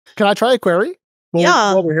can I try a query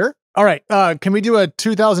while we're here? All right. Can we do a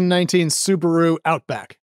 2019 Subaru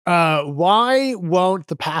Outback? Why won't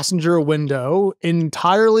the passenger window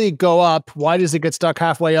entirely go up? Why does it get stuck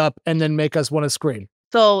halfway up and then make us want to scream?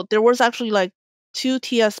 So there was actually like 2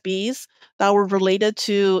 TSBs that were related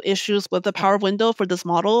to issues with the power window for this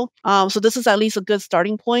model. So this is at least a good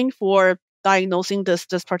starting point for diagnosing this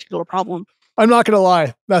particular problem. I'm not going to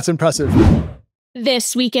lie. That's impressive.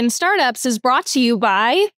 This Week in Startups is brought to you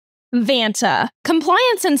by Vanta.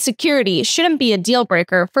 Compliance and security shouldn't be a deal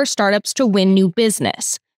breaker for startups to win new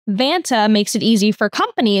business. Vanta makes it easy for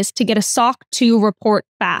companies to get a SOC 2 report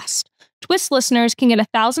fast. Twist listeners can get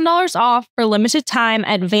 $1,000 off for limited time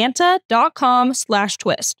at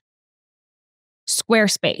vanta.com/twist.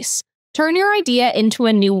 Squarespace. Turn your idea into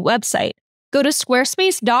a new website. Go to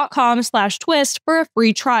squarespace.com/twist for a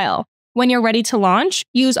free trial. When you're ready to launch,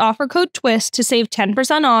 use offer code TWIST to save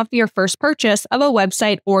 10% off your first purchase of a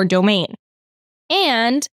website or domain.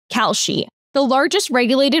 And Kalshi, the largest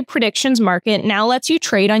regulated predictions market, now lets you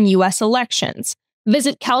trade on US elections.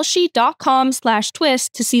 Visit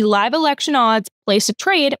kalshi.com/twist to see live election odds, place a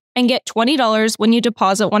trade, and get $20 when you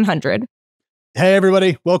deposit $100. Hey,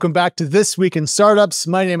 everybody. Welcome back to This Week in Startups.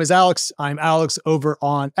 My name is Alex. I'm Alex over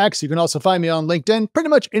on X. You can also find me on LinkedIn, pretty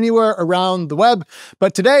much anywhere around the web.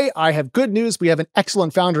 But today I have good news. We have an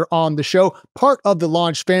excellent founder on the show, part of the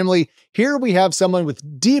Launch family. Here we have someone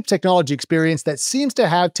with deep technology experience that seems to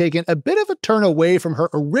have taken a bit of a turn away from her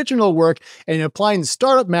original work and applying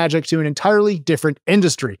startup magic to an entirely different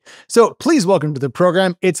industry. So please welcome to the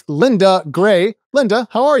program. It's Linda Gray. Linda,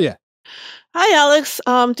 how are you? Hi, Alex.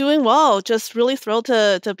 Doing well. Just really thrilled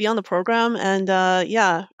to be on the program. And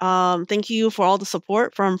thank you for all the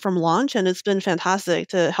support from Launch. And it's been fantastic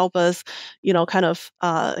to help us,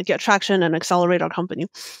 get traction and accelerate our company.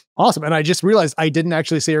 Awesome. And I just realized I didn't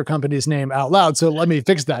actually say your company's name out loud. So let me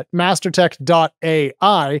fix that.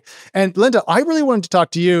 Mastertech.ai. And Linda, I really wanted to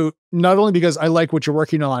talk to you, not only because I like what you're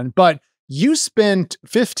working on, but you spent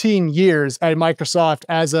 15 years at Microsoft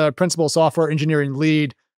as a principal software engineering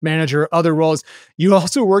lead, manager, other roles. You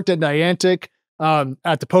also worked at Niantic,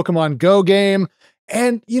 at the Pokemon Go game.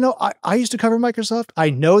 And, I used to cover Microsoft. I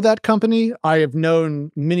know that company. I have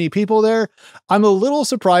known many people there. I'm a little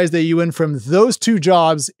surprised that you went from those two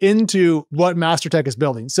jobs into what Mastertech is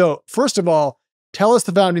building. So first of all, tell us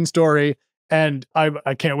the founding story. And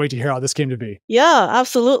I can't wait to hear how this came to be. Yeah,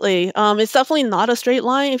 absolutely. It's definitely not a straight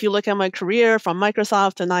line if you look at my career from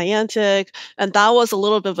Microsoft to Niantic, and that was a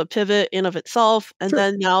little bit of a pivot in of itself. And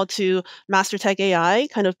then now to Mastertech.ai,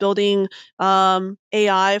 kind of building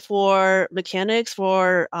AI for mechanics,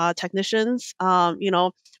 for technicians,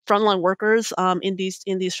 frontline workers in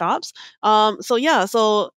these shops.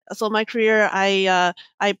 So my career, I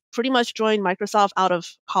pretty much joined Microsoft out of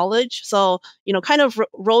college. So kind of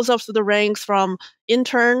rose up through the ranks from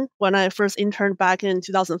intern when I first interned back in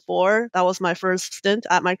 2004. That was my first stint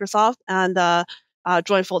at Microsoft, and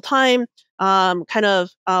joined full time.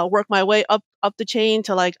 Worked my way up the chain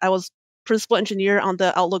to I was principal engineer on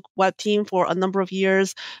the Outlook web team for a number of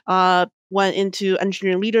years. Went into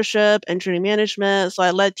engineering leadership, engineering management. So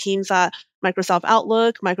I led teams at Microsoft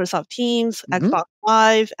Outlook, Microsoft Teams, Xbox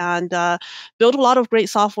Live, and built a lot of great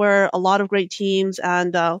software, a lot of great teams,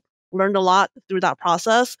 and learned a lot through that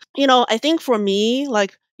process. I think for me,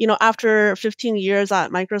 after 15 years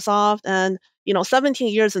at Microsoft and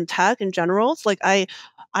 17 years in tech in general, it's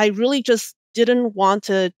I really just didn't want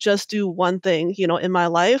to just do one thing, in my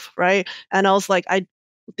life, right? And I was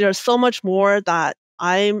there's so much more that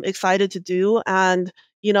I'm excited to do. And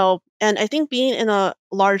I think being in a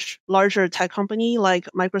larger tech company like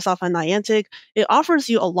Microsoft and Niantic, it offers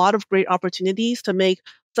you a lot of great opportunities to make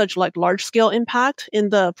such large scale impact in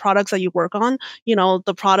the products that you work on.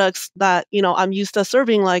 The products that, I'm used to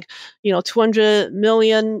serving 200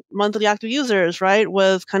 million monthly active users, right?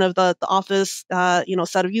 With kind of the Office,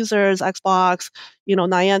 set of users, Xbox,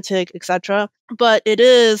 Niantic, etc. But it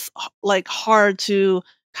is hard to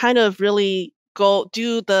kind of really go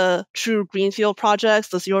do the true greenfield projects,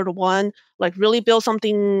 the 0 to 1, really build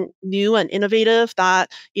something new and innovative that,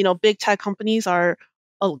 big tech companies are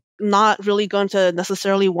not really going to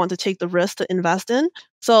necessarily want to take the risk to invest in.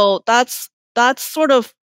 So that's sort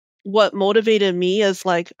of what motivated me is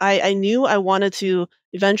I knew I wanted to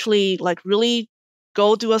eventually really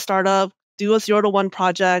go do a startup, do a 0 to 1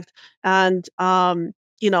 project, and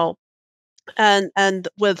and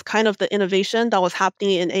with kind of the innovation that was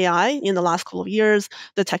happening in AI in the last couple of years,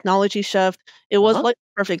 the technology shift, it was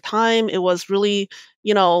perfect time. It was really,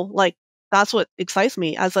 that's what excites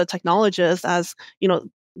me as a technologist, as,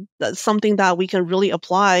 that's something that we can really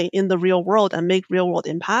apply in the real world and make real world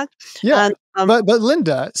impact. Yeah, And but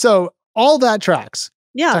Linda, so all that tracks.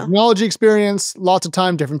 yeah, Technology experience, lots of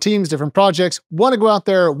time, different teams, different projects, want to go out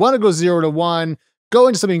there, want to go 0 to 1, go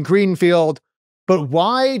into something greenfield. But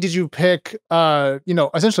why did you pick,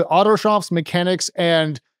 essentially auto shops, mechanics,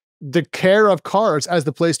 and the care of cars as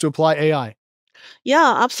the place to apply AI?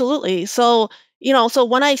 yeah, absolutely. So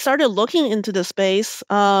when I started looking into the space,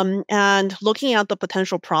 and looking at the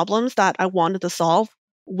potential problems that I wanted to solve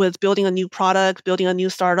with building a new product, building a new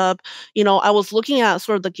startup, I was looking at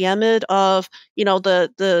sort of the gamut of,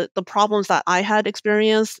 the problems that I had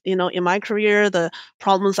experienced, in my career, the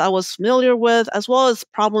problems I was familiar with, as well as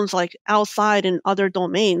problems like outside in other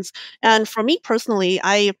domains. And for me personally,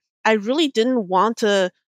 I really didn't want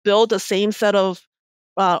to build the same set of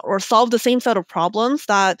or solve the same set of problems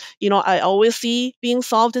that I always see being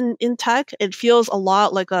solved in tech. It feels a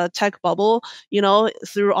lot like a tech bubble,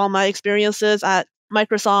 through all my experiences at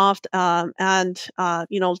Microsoft,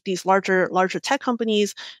 and these larger tech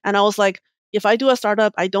companies. And I was like, if I do a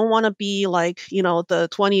startup, I don't want to be like the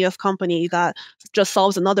 20th company that just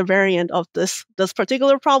solves another variant of this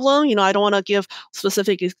particular problem. I don't want to give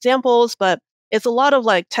specific examples, but it's a lot of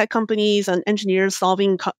like tech companies and engineers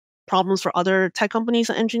solving problems for other tech companies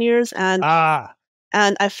and engineers. Ah,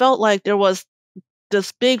 And I felt like there was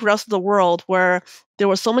this big rest of the world where there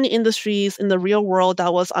were so many industries in the real world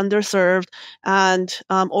that was underserved and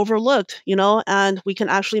overlooked, and we can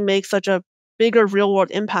actually make such a bigger real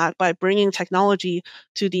world impact by bringing technology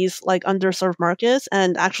to these like underserved markets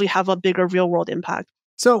and actually have a bigger real world impact.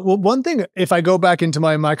 so one thing, if I go back into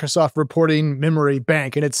my Microsoft reporting memory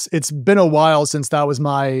bank, and it's been a while since that was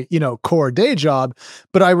my core day job,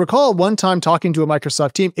 but I recall one time talking to a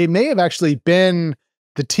Microsoft team. It may have actually been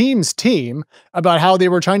the team's team about how they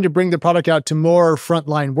were trying to bring the product out to more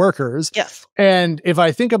frontline workers. Yes. And if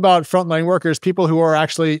I think about frontline workers, people who are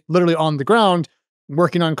actually literally on the ground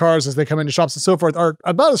working on cars as they come into shops and so forth, are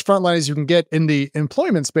about as frontline as you can get in the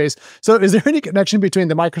employment space. So is there any connection between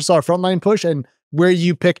the Microsoft frontline push and where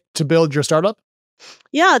you picked to build your startup?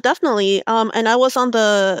 Yeah, definitely. And I was on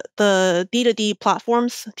the D2D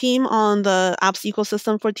platforms team on the apps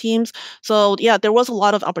ecosystem for Teams. So yeah, there was a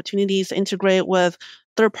lot of opportunities to integrate with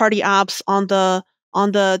third-party apps on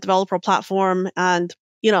the developer platform, and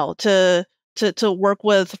to work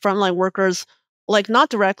with frontline workers, like not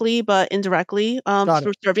directly but indirectly, Got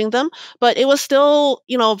through it. serving them. But it was still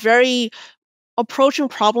very approaching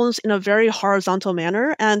problems in a very horizontal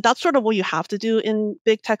manner. And that's sort of what you have to do in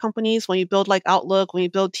big tech companies when you build like Outlook, when you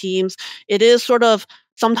build Teams. It is sort of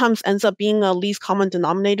sometimes ends up being a least common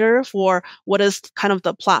denominator for what is kind of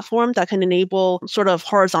the platform that can enable sort of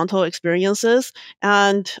horizontal experiences.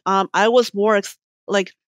 And I was more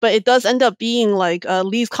like, but it does end up being like a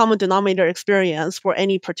least common denominator experience for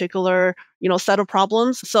any particular set of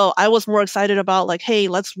problems. So I was more excited about like, hey,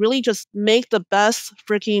 let's really just make the best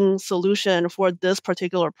freaking solution for this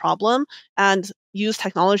particular problem and use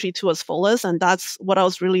technology to its fullest. And that's what I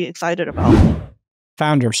was really excited about.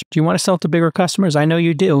 Founders, do you want to sell to bigger customers? I know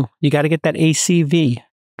you do. You got to get that ACV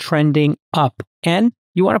trending up, and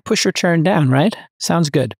you want to push your churn down, right? Sounds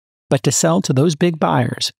good. But to sell to those big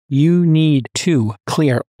buyers, you need to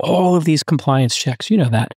clear all of these compliance checks. You know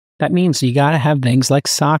that. That means you got to have things like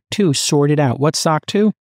SOC 2 sorted out. What's SOC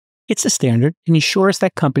 2? It's a standard and ensures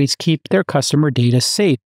that companies keep their customer data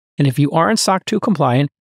safe. And if you aren't SOC 2 compliant,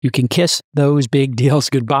 you can kiss those big deals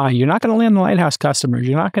goodbye. You're not going to land the lighthouse customers.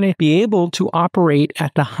 You're not going to be able to operate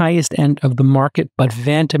at the highest end of the market, but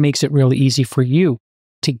Vanta makes it really easy for you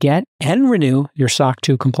to get and renew your SOC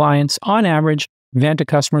 2 compliance. On average, Vanta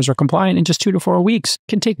customers are compliant in just 2 to 4 weeks.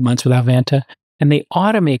 It can take months without Vanta. And they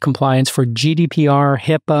automate compliance for GDPR,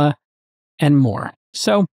 HIPAA, and more.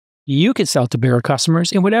 So you can sell to bigger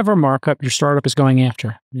customers in whatever markup your startup is going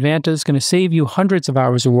after. Vanta is going to save you hundreds of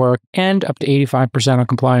hours of work and up to 85% on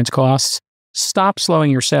compliance costs. Stop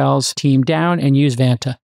slowing your sales team down and use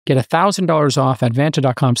Vanta. Get $1,000 off at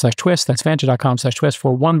vanta.com/twist. That's vanta.com/twist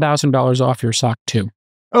for $1,000 off your SOC 2.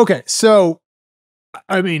 Okay, so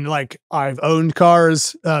I mean, like, I've owned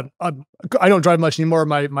cars. I don't drive much anymore.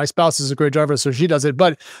 My spouse is a great driver, so she does it.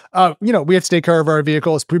 But we have to take care of our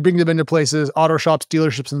vehicles. We bring them into places, auto shops,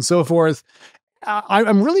 dealerships, and so forth.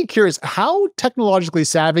 I'm really curious, how technologically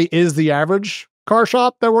savvy is the average car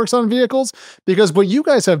shop that works on vehicles? Because what you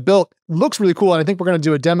guys have built looks really cool, and I think we're going to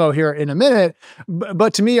do a demo here in a minute.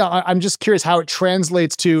 But to me, I'm just curious how it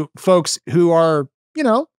translates to folks who are,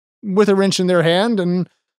 with a wrench in their hand and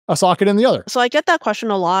a socket in the other. So I get that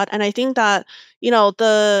question a lot, and I think that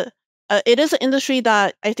it is an industry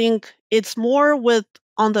that I think it's more with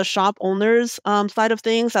on the shop owners side of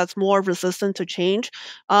things that's more resistant to change.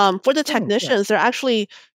 For the technicians, they're actually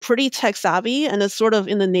pretty tech savvy, and it's sort of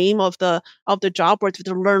in the name of the job where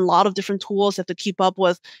to learn a lot of different tools, have to keep up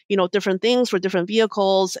with different things for different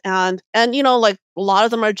vehicles, and like a lot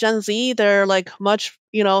of them are Gen Z. They're like much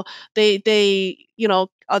they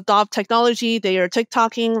adopt technology. They are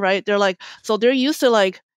TikToking, right? They're like, so they're used to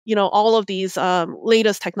like all of these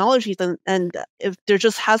latest technologies, and if there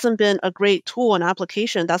just hasn't been a great tool and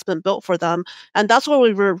application that's been built for them, and that's what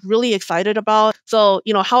we were really excited about. So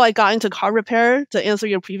how I got into car repair, to answer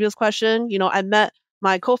your previous question, I met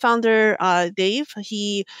my co-founder, Dave.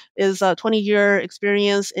 He is a 20-year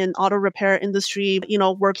experience in auto repair industry,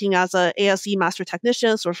 working as a ASE master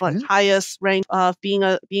technician, sort of like highest rank of being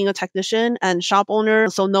a technician and shop owner,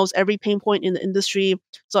 so knows every pain point in the industry.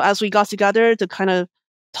 So as we got together to kind of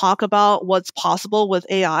talk about what's possible with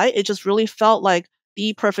AI, it just really felt like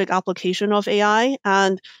the perfect application of AI.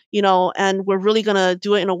 And, and we're really going to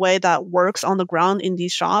do it in a way that works on the ground in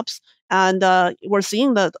these shops. And we're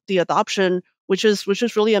seeing the adoption, which is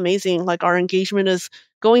really amazing. Like our engagement is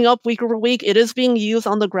going up week over week. It is being used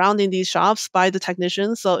on the ground in these shops by the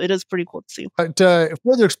technicians. So it is pretty cool to see. To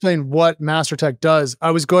further explain what Mastertech does,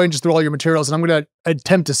 I was going just through all your materials, and I'm going to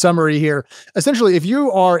attempt a summary here. Essentially, if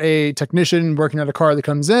you are a technician working on a car that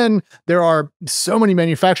comes in, there are so many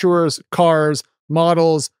manufacturers, cars,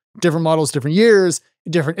 models, different years,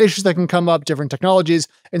 different issues that can come up, different technologies.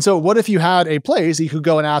 And so what if you had a place you could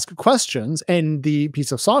go and ask questions, and the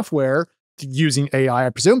piece of software, using AI, I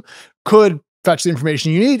presume, could fetch the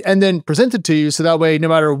information you need and then present it to you, so that way, no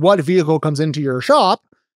matter what vehicle comes into your shop,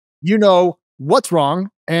 you know what's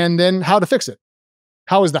wrong and then how to fix it.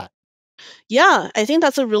 How is that? Yeah, I think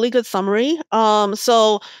that's a really good summary.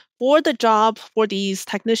 So for the job for these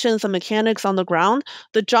technicians and mechanics on the ground,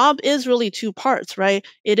 the job is really two parts, right?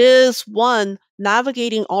 It is one,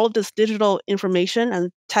 navigating all of this digital information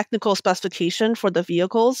and technical specification for the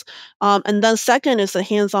vehicles, and then second is the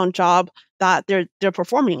hands-on job that they're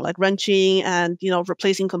performing, like wrenching and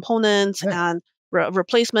replacing components and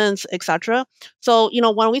replacements, etc. So,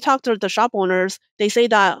 when we talk to the shop owners, they say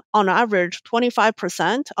that on average,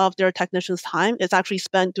 25% of their technicians' time is actually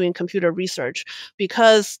spent doing computer research,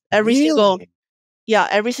 because every single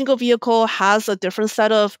vehicle has a different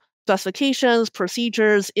set of specifications,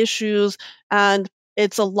 procedures, issues, and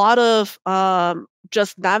it's a lot of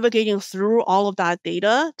just navigating through all of that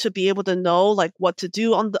data to be able to know like what to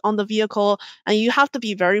do on the vehicle. And you have to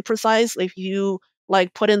be very precise. If you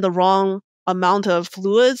like put in the wrong amount of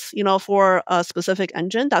fluids, for a specific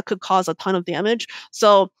engine, that could cause a ton of damage.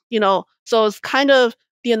 So, so it's kind of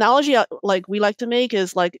the analogy like we like to make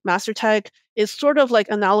is like Mastertech is sort of like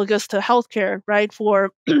analogous to healthcare, right?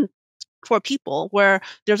 For people, where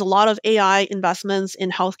there's a lot of AI investments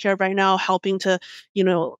in healthcare right now, helping to,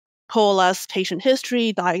 coalesce patient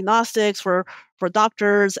history, diagnostics for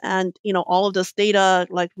doctors, and all of this data,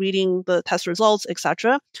 like reading the test results,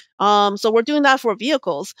 etc. So we're doing that for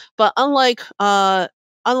vehicles, but unlike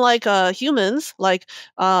humans, like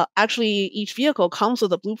actually each vehicle comes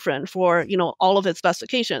with a blueprint for all of its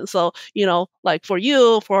specifications. So like for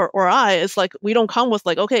you, or I, it's like we don't come with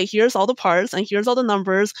like, okay, here's all the parts and here's all the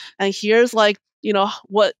numbers and here's like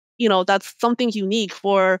what that's something unique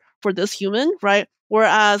for this human, right?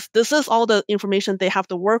 Whereas this is all the information they have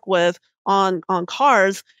to work with on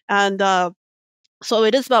cars, and so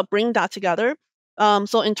it is about bringing that together.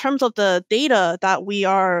 So in terms of the data that we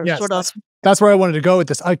are that's where I wanted to go with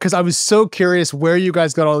this, because I was so curious where you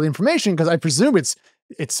guys got all the information, because I presume it's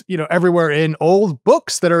everywhere in old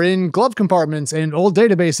books that are in glove compartments and old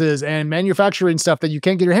databases and manufacturing stuff that you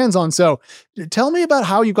can't get your hands on. So tell me about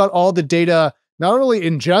how you got all the data not only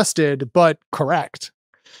ingested, but correct.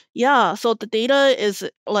 Yeah, so the data is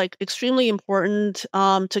like extremely important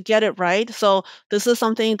to get it right. So this is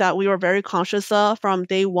something that we were very conscious of from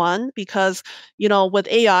day one, because with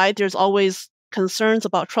AI, there's always concerns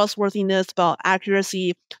about trustworthiness, about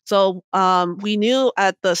accuracy. So we knew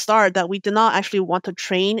at the start that we did not actually want to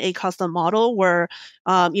train a custom model where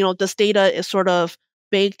this data is sort of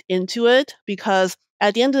baked into it, because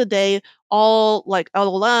at the end of the day, all like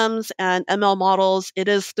LLMs and ML models, it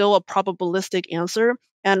is still a probabilistic answer.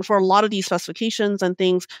 And for a lot of these specifications and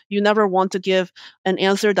things, you never want to give an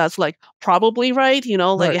answer that's like probably right,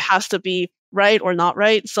 like it has to be right or not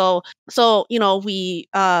right. So we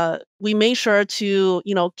made sure to,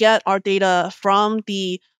 get our data from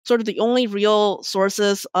the sort of the only real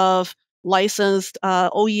sources of licensed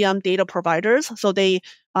OEM data providers. So they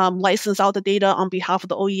license out the data on behalf of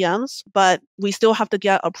the OEMs, but we still have to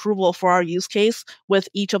get approval for our use case with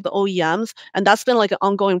each of the OEMs. And that's been like an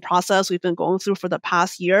ongoing process we've been going through for the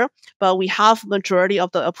past year, but we have majority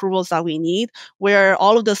of the approvals that we need, where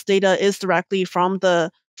all of this data is directly from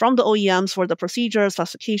the OEMs for the procedures,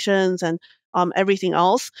 specifications, and everything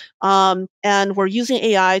else. And we're using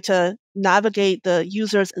AI to navigate the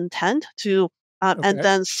user's intent to and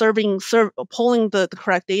then pulling the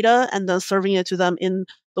correct data and then serving it to them in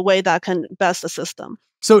the way that can best assist them.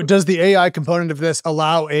 So does the AI component of this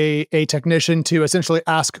allow a technician to essentially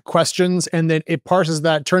ask questions, and then it parses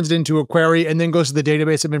that, turns it into a query, and then goes to the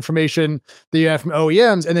database of information that you have from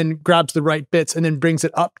OEMs, and then grabs the right bits and then brings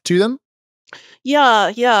it up to them?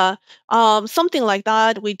 Yeah. Something like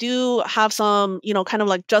that. We do have some, kind of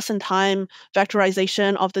like just-in-time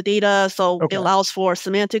vectorization of the data. So it allows for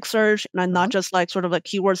semantic search and not just like sort of a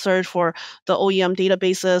keyword search for the OEM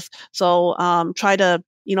databases. So try to,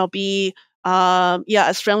 be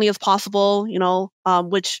as friendly as possible,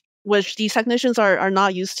 which these technicians are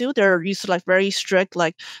not used to. They're used to like very strict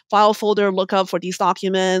like file folder lookup for these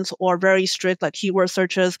documents, or very strict like keyword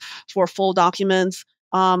searches for full documents.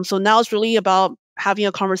 So now it's really about having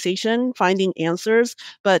a conversation, finding answers,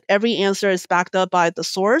 but every answer is backed up by the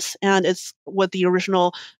source, and it's with the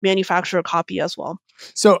original manufacturer copy as well.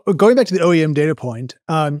 So going back to the OEM data point,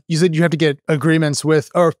 you said you have to get agreements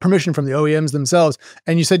with or permission from the OEMs themselves,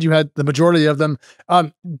 and you said you had the majority of them.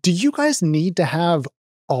 Do you guys need to have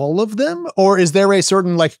all of them, or is there a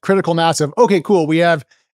certain like critical mass of, okay, cool, we have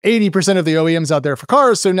 80% of the OEMs out there for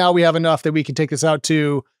cars, so now we have enough that we can take this out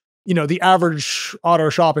to the average auto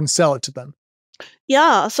shop and sell it to them?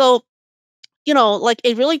 Yeah. So, like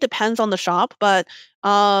it really depends on the shop, but,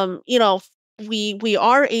 we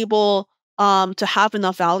are able to have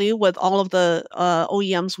enough value with all of the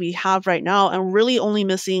OEMs we have right now, and really only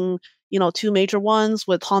missing, two major ones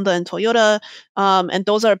with Honda and Toyota. And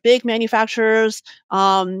those are big manufacturers.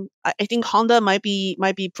 I think Honda might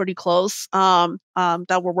be pretty close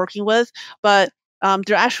that we're working with, but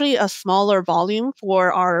they're actually a smaller volume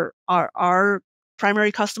for our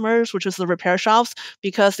primary customers, which is the repair shops,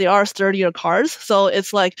 because they are sturdier cars. So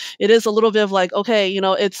it's like it is a little bit of like, okay,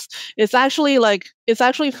 it's actually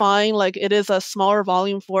fine. Like it is a smaller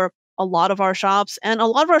volume for a lot of our shops, and a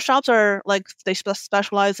lot of our shops are like they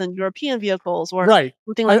specialize in European vehicles or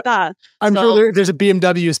something like that. I'm sure there's a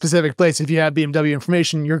BMW specific place. If you have BMW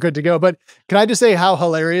information, you're good to go. But can I just say how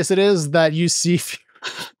hilarious it is that you see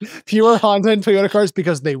fewer Honda and Toyota cars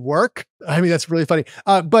because they work? I mean, that's really funny.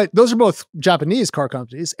 But those are both Japanese car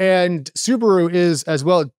companies, and Subaru is as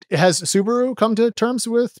well. Has Subaru come to terms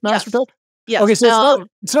with Mastertech? Yes. Okay, so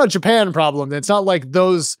it's not a Japan problem. It's not like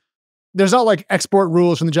there's not like export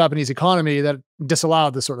rules from the Japanese economy that disallow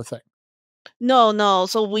this sort of thing. No.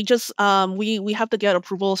 So we just we have to get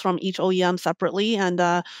approvals from each OEM separately, and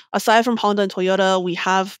aside from Honda and Toyota, we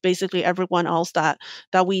have basically everyone else that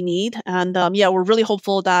we need. And we're really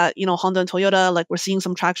hopeful that Honda and Toyota, like we're seeing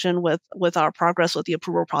some traction with our progress with the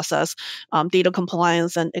approval process, data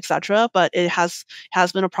compliance, and etc. But it has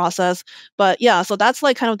been a process. But yeah, so that's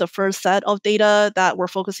like kind of the first set of data that we're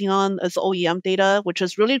focusing on is OEM data, which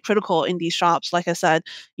is really critical in these shops. Like I said,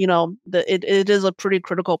 it is a pretty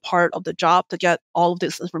critical part of the job to get all of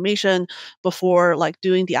this information before like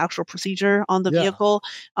doing the actual procedure on the vehicle.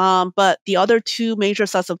 But the other two major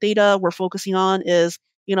sets of data we're focusing on is,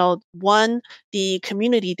 one, the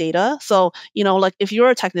community data. So, like if you're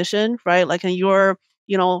a technician, right, like and you're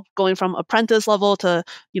going from apprentice level to,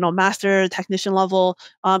 master technician level,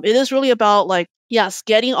 it is really about like, yes,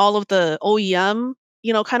 getting all of the OEM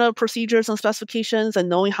kind of procedures and specifications and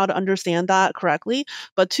knowing how to understand that correctly.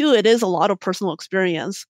 But two, it is a lot of personal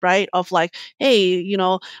experience, right? Of like, hey,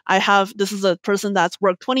 this is a person that's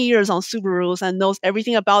worked 20 years on Subarus and knows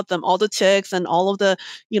everything about them, all the ticks and all of the,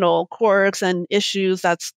 quirks and issues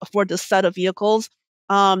that's for this set of vehicles.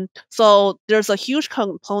 So there's a huge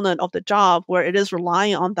component of the job where it is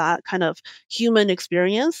relying on that kind of human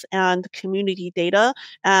experience and community data.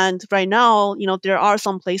 And right now, there are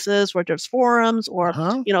some places where there's forums or,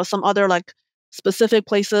 some other like specific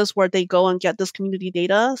places where they go and get this community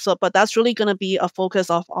data. So, but that's really going to be a focus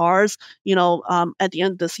of ours, at the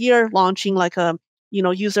end of this year, launching like a,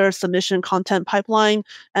 user submission content pipeline.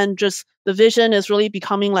 And just the vision is really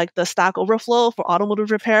becoming like the Stack Overflow for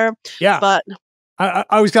automotive repair. Yeah. But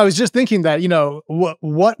I was just thinking that,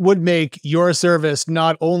 what would make your service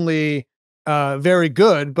not only very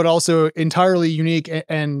good, but also entirely unique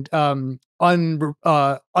and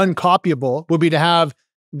uncopyable would be to have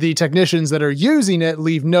the technicians that are using it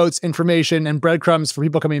leave notes, information, and breadcrumbs for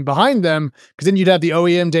people coming behind them, because then you'd have the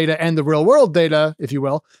OEM data and the real world data, if you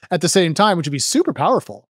will, at the same time, which would be super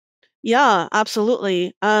powerful. Yeah,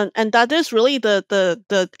 absolutely. And that is really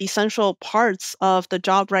the essential parts of the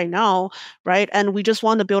job right now, right? And we just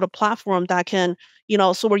want to build a platform that can,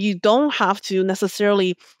 so where you don't have to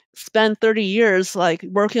necessarily spend 30 years like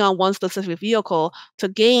working on one specific vehicle to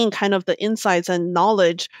gain kind of the insights and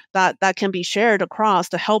knowledge that can be shared across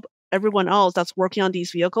to help everyone else that's working on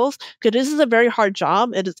these vehicles. Because this is a very hard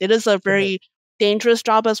job. It is a very dangerous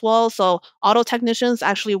job as well. So auto technicians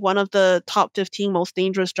actually one of the top 15 most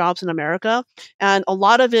dangerous jobs in America. And a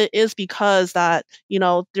lot of it is because that,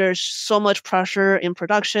 there's so much pressure in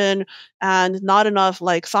production and not enough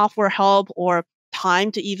like software help or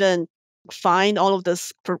time to even find all of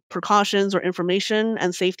this precautions or information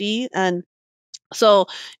and safety. And so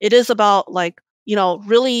it is about like,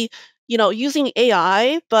 really, using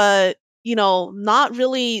AI, but, not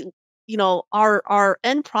really, our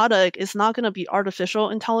end product is not going to be artificial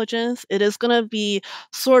intelligence. It is going to be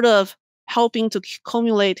sort of helping to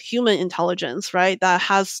accumulate human intelligence, right? That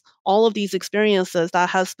has all of these experiences that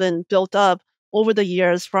has been built up over the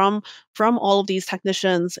years from all of these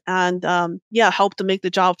technicians and help to make the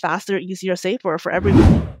job faster, easier, safer for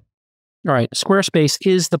everyone. All right, Squarespace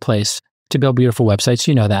is the place to build beautiful websites.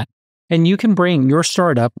 You know that. And you can bring your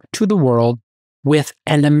startup to the world with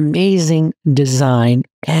an amazing design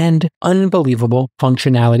and unbelievable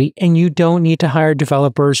functionality. And you don't need to hire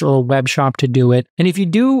developers or a web shop to do it. And if you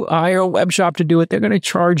do hire a web shop to do it, they're going to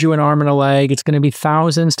charge you an arm and a leg. It's going to be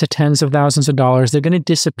thousands to tens of thousands of dollars. They're going to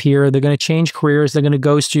disappear. They're going to change careers. They're going to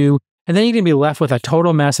ghost you. And then you're going to be left with a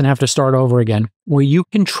total mess and have to start over again. Where you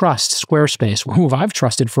can trust Squarespace, who I've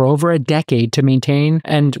trusted for over a decade to maintain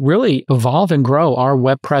and really evolve and grow our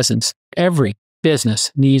web presence. Every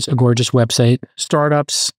business needs a gorgeous website.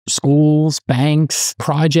 Startups, schools, banks,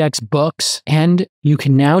 projects, books, and you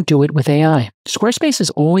can now do it with AI. Squarespace is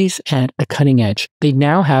always at the cutting edge. They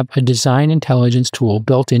now have a design intelligence tool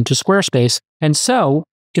built into Squarespace. And so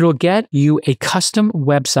it'll get you a custom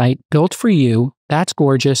website built for you. That's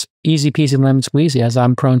gorgeous, easy peasy lemon squeezy, as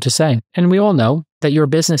I'm prone to say. And we all know that your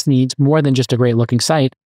business needs more than just a great looking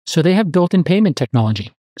site. So they have built-in payment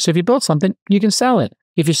technology. So if you build something, you can sell it.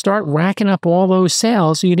 If you start racking up all those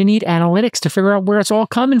sales, you're going to need analytics to figure out where it's all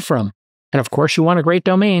coming from. And of course, you want a great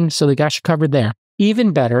domain, so they got you covered there.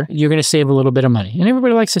 Even better, you're going to save a little bit of money. And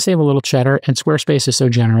everybody likes to save a little cheddar, and Squarespace is so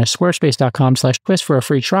generous. Squarespace.com/twist for a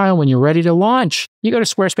free trial when you're ready to launch. You go to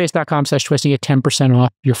squarespace.com/twist and you get 10%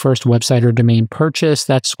 off your first website or domain purchase.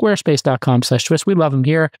 That's squarespace.com/twist. We love them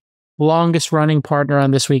here. Longest running partner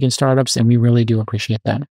on This Week in Startups, and we really do appreciate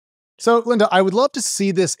that. So, Linda, I would love to see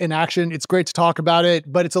this in action. It's great to talk about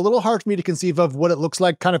it, but it's a little hard for me to conceive of what it looks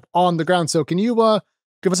like kind of on the ground. So can you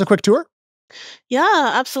give us a quick tour? Yeah,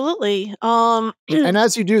 absolutely. And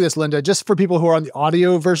as you do this, Linda, just for people who are on the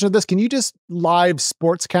audio version of this, can you just live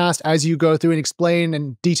sportscast as you go through and explain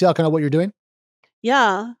and detail kind of what you're doing?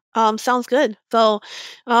 Yeah, sounds good. So,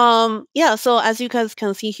 so as you guys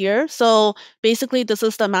can see here, so basically this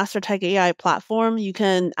is the Mastertech.ai platform. You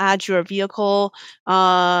can add your vehicle,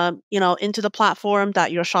 into the platform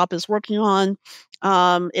that your shop is working on.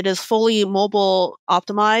 It is fully mobile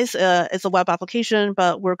optimized. It's a web application,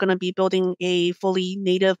 but we're going to be building a fully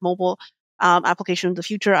native mobile application in the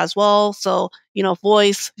future as well. So,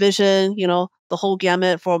 voice, vision, the whole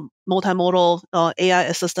gamut for multimodal AI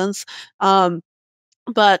assistance.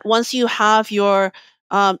 But once you have your,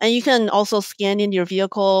 and you can also scan in your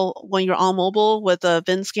vehicle when you're on mobile with a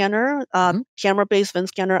VIN scanner, camera-based VIN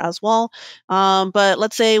scanner as well. But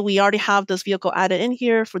let's say we already have this vehicle added in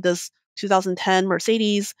here for this 2010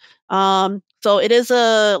 Mercedes. So it is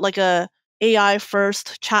a AI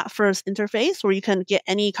first, chat first interface where you can get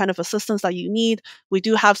any kind of assistance that you need. We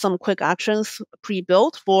do have some quick actions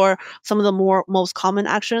pre-built for some of the most common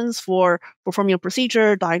actions for performing a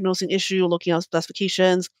procedure, diagnosing issue, looking at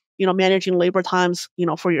specifications, managing labor times,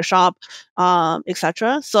 for your shop,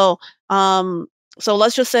 etc. So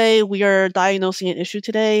let's just say we are diagnosing an issue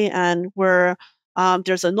today, and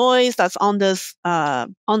there's a noise that's on this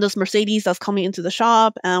Mercedes that's coming into the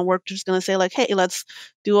shop, and we're just going to say like, hey, let's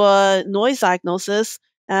do a noise diagnosis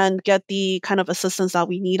and get the kind of assistance that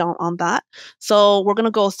we need on that. So we're going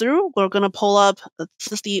to go through, we're going to pull up,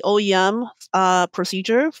 this is the OEM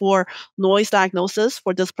procedure for noise diagnosis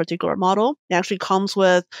for this particular model. It actually comes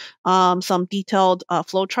with some detailed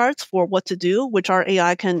flowcharts for what to do, which our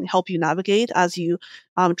AI can help you navigate as you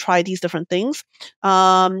try these different things.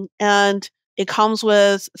 And it comes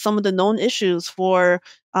with some of the known issues for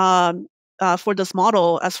for this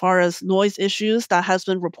model as far as noise issues that has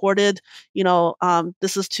been reported.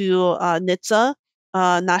 This is to NHTSA,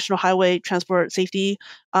 National Highway Transport Safety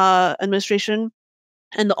Administration.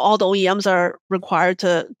 And all the OEMs are required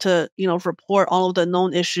to report all of the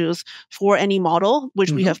known issues for any model,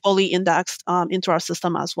 which we have fully indexed into our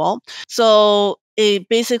system as well. So it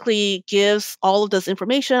basically gives all of this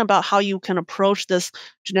information about how you can approach this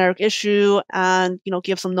generic issue and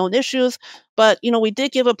give some known issues. But we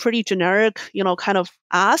did give a pretty generic kind of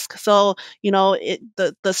ask. So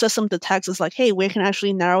the system detects is like, hey, we can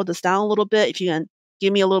actually narrow this down a little bit if you can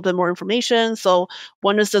give me a little bit more information. So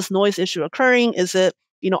when is this noise issue occurring? Is it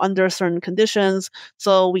under certain conditions?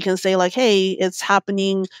 So we can say like, hey, it's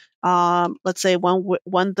happening. Let's say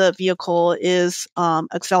when the vehicle is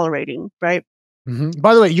accelerating, right?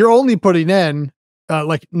 By the way, you're only putting in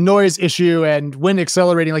like noise issue and when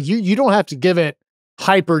accelerating. Like you don't have to give it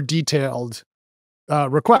hyper detailed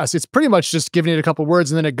requests. It's pretty much just giving it a couple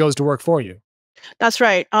words and then it goes to work for you. That's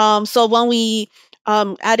right. So when we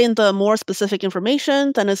add in the more specific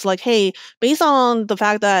information, then it's like, hey, based on the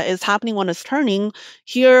fact that it's happening when it's turning,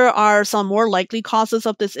 here are some more likely causes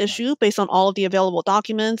of this issue based on all of the available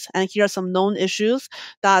documents. And here are some known issues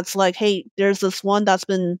that's like, hey, there's this one that's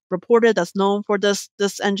been reported that's known for this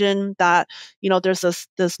engine that, there's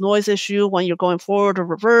this noise issue when you're going forward or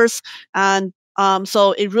reverse. And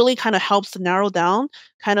so it really kind of helps to narrow down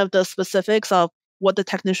kind of the specifics of what the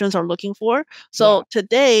technicians are looking for. So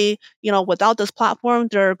today, without this platform,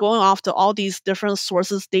 they're going off to all these different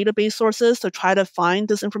sources, database sources, to try to find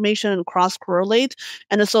this information and cross-correlate.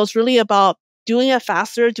 And so it's really about doing it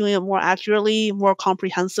faster, doing it more accurately, more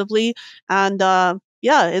comprehensively. And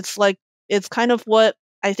it's kind of what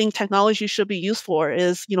I think technology should be used for,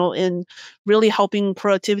 is in really helping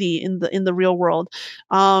productivity in the real world.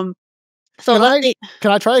 So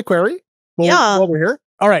can I try a query? While we're here.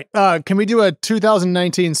 All right. Can we do a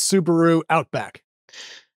 2019 Subaru Outback?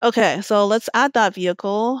 Okay, so let's add that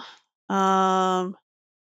vehicle.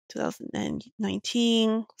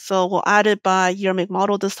 2019. So we'll add it by year, make,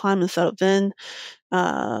 model this time instead of VIN.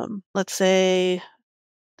 Let's say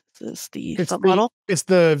this is the submodel. It's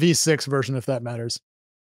the V6 version, if that matters.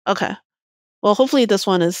 Okay. Well, hopefully this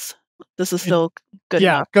is still good.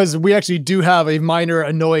 Yeah, because we actually do have a minor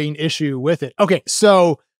annoying issue with it. Okay,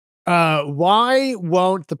 so why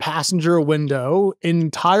won't the passenger window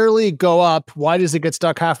entirely go up? Why does it get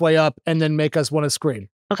stuck halfway up and then make us want to scream?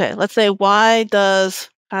 Okay, let's say, why does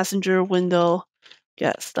passenger window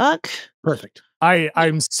get stuck? Perfect.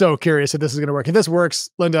 I'm so curious if this is going to work. If this works,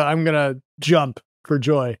 Linda, I'm going to jump for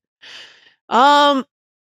joy. So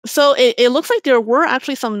it looks like there were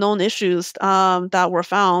actually some known issues that were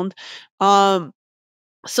found.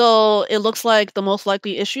 So it looks like the most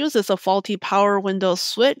likely issues is a faulty power window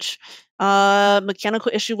switch,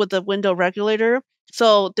 mechanical issue with the window regulator.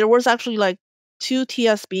 So there was actually like 2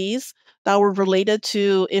 TSBs that were related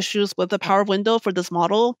to issues with the power window for this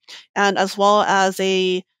model, and as well as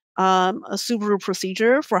a Subaru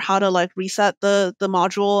procedure for how to like reset the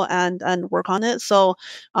module and work on it. So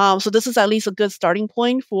this is at least a good starting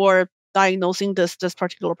point for diagnosing this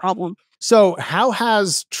particular problem. So how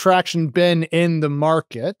has traction been in the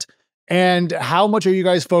market, and how much are you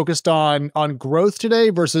guys focused on growth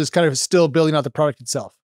today versus kind of still building out the product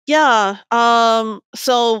itself? Yeah.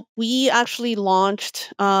 So we actually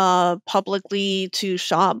launched publicly to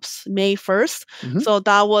shops May 1st. So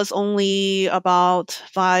that was only about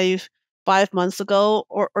five months ago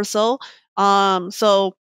or so.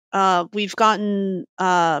 We've gotten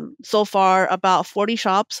so far about 40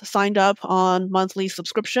 shops signed up on monthly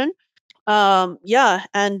subscription. And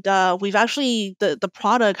we've actually the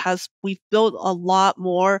product we've built a lot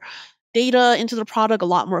more data into the product, a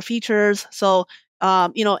lot more features. So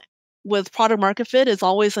with product market fit, it's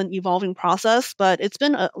always an evolving process, but it's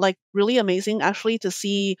been like really amazing actually to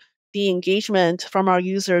see the engagement from our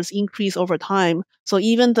users increase over time. So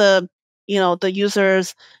even the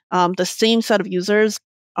users, the same set of users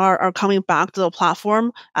are coming back to the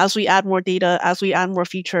platform as we add more data, as we add more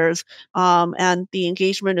features, and the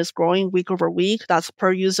engagement is growing week over week. That's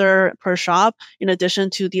per user, per shop, in addition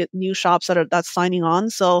to the new shops that's signing on.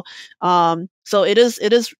 So it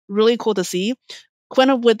is really cool to see. Kind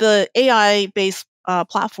of with the AI-based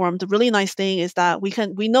platform, the really nice thing is that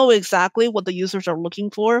we know exactly what the users are looking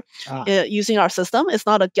for using our system. It's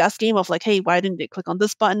not a guess game of like, hey, why didn't they click on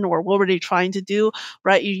this button, or what were they trying to do,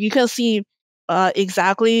 right? You can see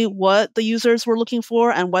exactly what the users were looking for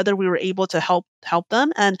and whether we were able to help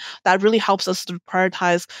them, and that really helps us to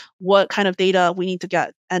prioritize what kind of data we need to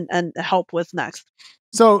get and help with next.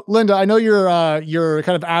 So, Linda, I know your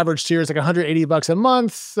kind of average tier is like $180 a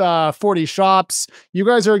month, 40 shops. You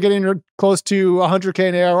guys are getting close to 100K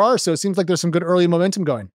in ARR, so it seems like there's some good early momentum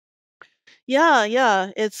going.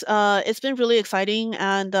 Yeah. It's been really exciting,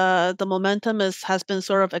 and the momentum has been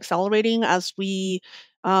sort of accelerating as we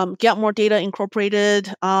get more data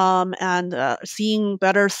incorporated, and seeing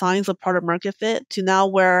better signs of product market fit to now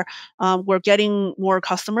where we're getting more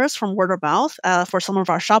customers from word of mouth for some of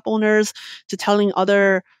our shop owners, to telling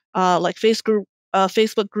other like Facebook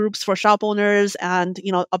groups for shop owners, and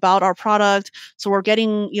about our product. So we're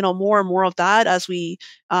getting more and more of that as we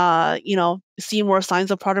see more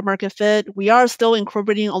signs of product market fit. We are still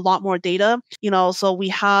incorporating a lot more data, so we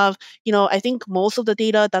have, I think most of the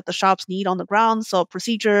data that the shops need on the ground. So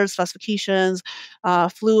procedures, specifications,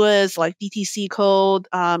 fluids like DTC code,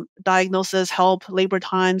 diagnosis, help, labor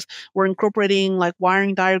times. We're incorporating like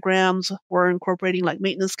wiring diagrams. We're incorporating like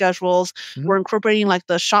maintenance schedules. We're incorporating like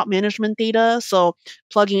the shop management data. So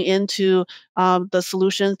plugging into the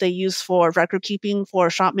solutions they use for record keeping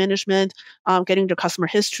for shop management, getting the customer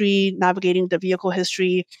history, navigating the vehicle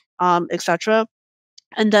history, etc.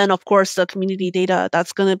 And then, of course, the community data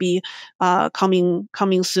that's going to be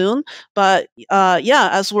coming soon. But yeah,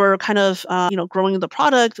 as we're kind of growing the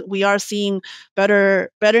product, we are seeing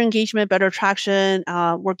better engagement, better traction.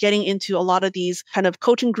 We're getting into a lot of these kind of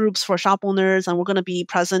coaching groups for shop owners, and we're going to be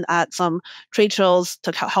present at some trade shows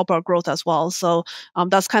to help our growth as well. So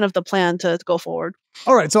that's kind of the plan to go forward.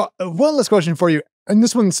 All right. So one last question for you. And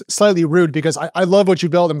this one's slightly rude because I love what you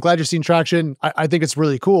built. I'm glad you're seeing traction. I think it's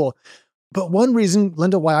really cool. But one reason,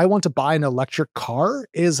 Linda, why I want to buy an electric car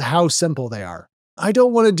is how simple they are. I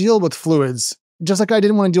don't want to deal with fluids, just like I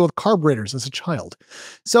didn't want to deal with carburetors as a child.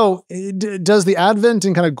 So does the advent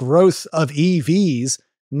and kind of growth of EVs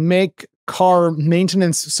make car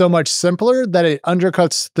maintenance so much simpler that it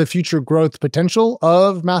undercuts the future growth potential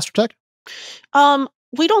of Mastertech?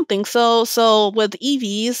 We don't think so. So with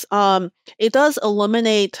EVs, it does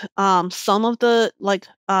eliminate some of the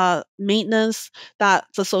maintenance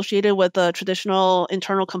that's associated with the traditional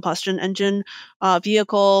internal combustion engine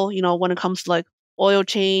vehicle. When it comes to like oil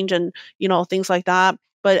change and things like that.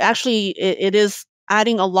 But actually, it is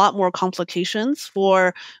adding a lot more complications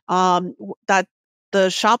for that. The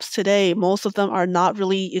shops today, most of them are not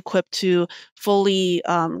really equipped to fully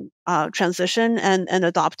transition and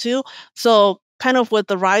adopt to. So kind of with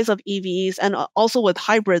the rise of EVs and also with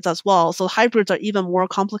hybrids as well. So hybrids are even more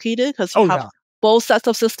complicated because you have both sets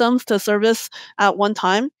of systems to service at one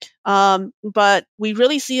time. But we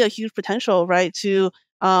really see a huge potential, right, to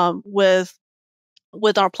with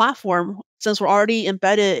our platform, since we're already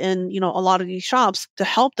embedded in a lot of these shops, to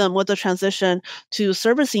help them with the transition to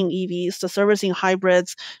servicing EVs, to servicing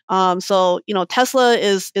hybrids. So Tesla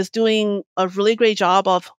is doing a really great job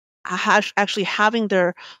of actually having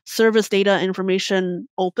their service data information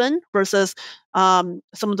open versus some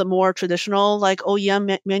of the more traditional like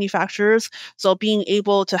OEM manufacturers. So being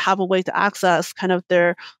able to have a way to access kind of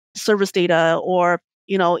their service data, or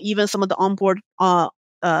even some of the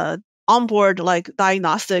onboard like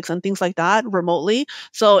diagnostics and things like that remotely.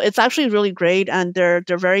 So it's actually really great, and they're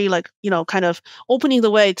very like kind of opening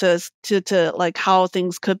the way to like how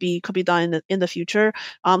things could be done in the future.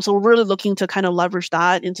 So we're really looking to kind of leverage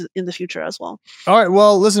that in the future as well. All right.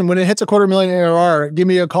 Well, listen, when it hits $250,000 ARR, give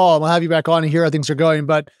me a call and we'll have you back on and hear how things are going.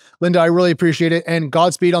 But Linda, I really appreciate it, and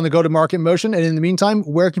Godspeed on the go-to-market motion. And in the meantime,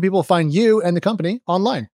 where can people find you and the company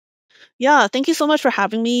online? Yeah, thank you so much for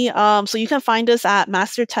having me. So you can find us at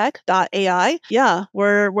Mastertech.ai. Yeah,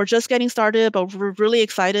 we're just getting started, but we're really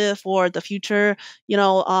excited for the future.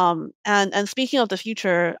 And speaking of the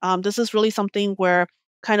future, this is really something where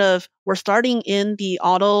kind of we're starting in the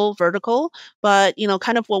auto vertical, but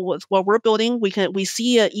kind of what we're building, we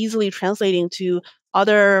see it easily translating to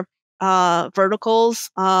other verticals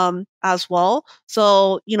as well.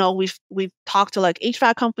 So we've talked to like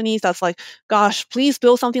HVAC companies that's like, gosh, please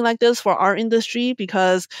build something like this for our industry,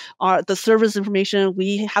 because the service information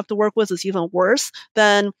we have to work with is even worse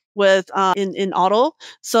than with in auto.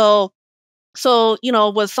 So,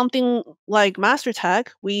 with something like Mastertech,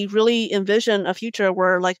 we really envision a future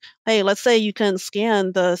where, like, hey, let's say you can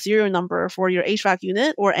scan the serial number for your HVAC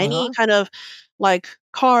unit or any kind of like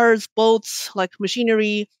cars, boats, like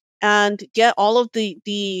machinery, and get all of the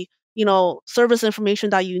service information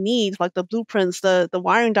that you need, like the blueprints, the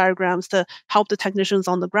wiring diagrams, to help the technicians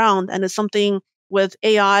on the ground. And it's something with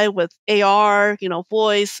AI, with AR,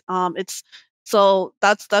 voice. So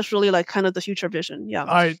that's really like kind of the future vision.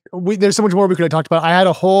 Yeah. There's so much more we could have talked about. I had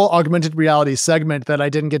a whole augmented reality segment that I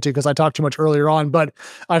didn't get to because I talked too much earlier on, but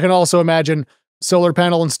I can also imagine solar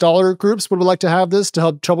panel installer groups would like to have this to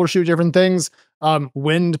help troubleshoot different things.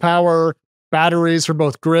 Wind power, batteries for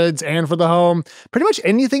both grids and for the home. Pretty much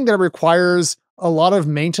anything that requires a lot of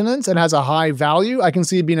maintenance and has a high value, I can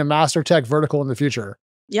see being a Mastertech vertical in the future.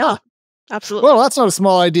 Yeah, absolutely. Well, that's not a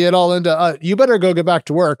small idea at all, Linda. You better go get back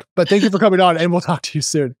to work. But thank you for coming on, and we'll talk to you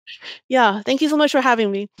soon. Yeah, thank you so much for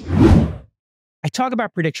having me. I talk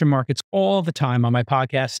about prediction markets all the time on my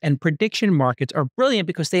podcast, and prediction markets are brilliant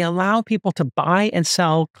because they allow people to buy and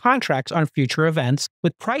sell contracts on future events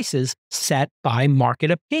with prices set by market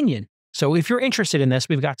opinion. So if you're interested in this,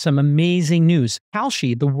 we've got some amazing news.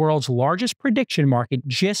 Kalshi, the world's largest prediction market,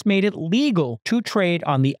 just made it legal to trade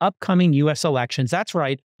on the upcoming U.S. elections. That's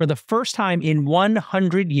right. For the first time in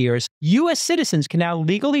 100 years, U.S. citizens can now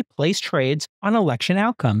legally place trades on election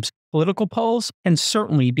outcomes. Political polls can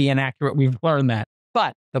certainly be inaccurate. We've learned that.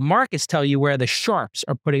 But the markets tell you where the sharps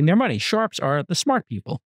are putting their money. Sharps are the smart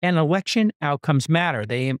people. And election outcomes matter.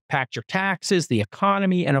 They impact your taxes, the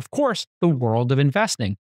economy, and of course, the world of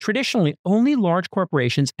investing. Traditionally, only large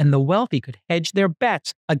corporations and the wealthy could hedge their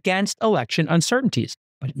bets against election uncertainties.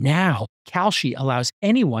 But now, Kalshi allows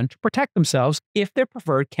anyone to protect themselves if their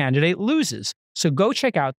preferred candidate loses. So go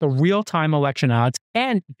check out the real-time election odds.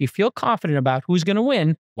 And if you feel confident about who's going to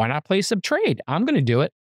win, why not place a trade? I'm going to do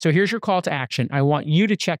it. So here's your call to action. I want you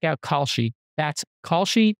to check out Kalshi. That's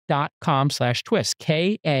kalshi.com/twist,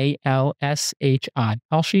 Kalshi,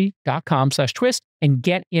 kalshi.com/twist, and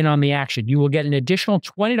get in on the action. You will get an additional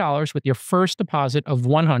 $20 with your first deposit of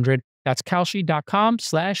 $100. That's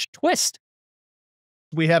kalshi.com/twist.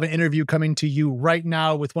 We have an interview coming to you right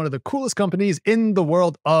now with one of the coolest companies in the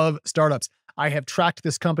world of startups. I have tracked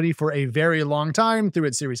this company for a very long time through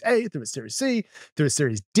its Series A, through its Series C, through its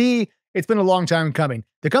Series D. It's been a long time coming.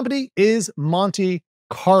 The company is Monte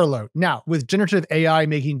Carlo. Now, with generative AI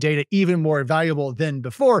making data even more valuable than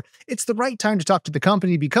before, it's the right time to talk to the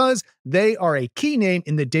company because they are a key name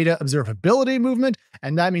in the data observability movement,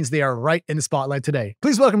 and that means they are right in the spotlight today.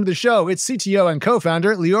 Please welcome to the show, it's CTO and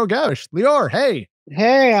co-founder Lior Gaush. Lior, hey.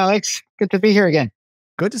 Hey, Alex. Good to be here again.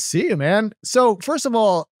 Good to see you, man. So first of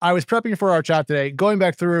all, I was prepping for our chat today, going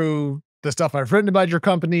back through the stuff I've written about your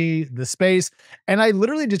company, the space, and I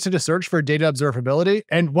literally just did a search for data observability.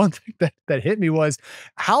 And one thing that hit me was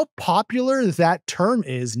how popular that term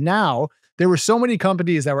is now. There were so many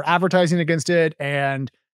companies that were advertising against it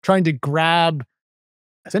and trying to grab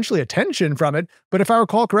essentially attention from it. But if I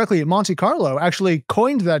recall correctly, Monte Carlo actually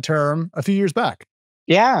coined that term a few years back.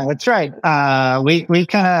 Yeah, that's right.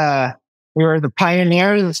 We were the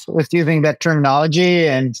pioneers with using that terminology,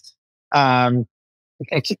 and I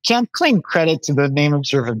can't claim credit to the name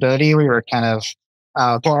observability. We were kind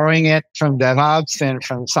of borrowing it from DevOps and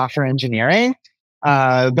from software engineering,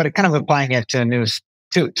 but kind of applying it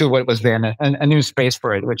to what was then a new space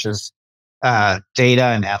for it, which is data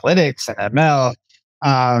and analytics and ML.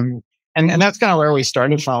 And that's kind of where we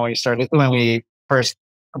started from. When we first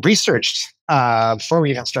researched, before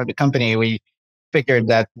we even started the company, we figured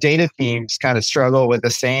that data teams kind of struggle with the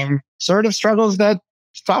same sort of struggles that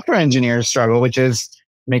software engineers struggle, which is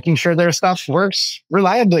making sure their stuff works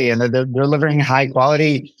reliably and that they're delivering high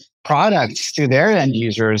quality products to their end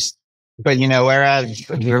users. But, whereas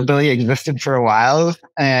observability existed for a while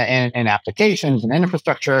in applications and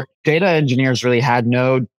infrastructure, data engineers really had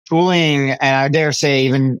no tooling, and I dare say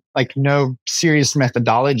even like no serious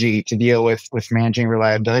methodology to deal with managing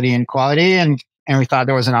reliability and quality. And we thought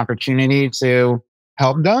there was an opportunity to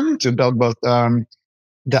help them to build both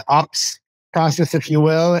the ops process, if you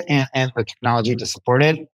will, and the technology to support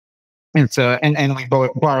it. And so, and we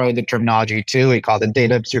borrowed the terminology too. We called it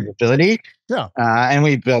data observability. Yeah. And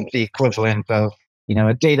we built the equivalent of, a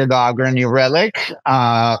Datadog or a New Relic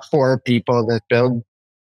for people that build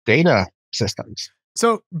data systems.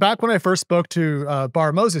 So back when I first spoke to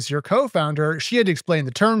Bar Moses, your co-founder, she had explained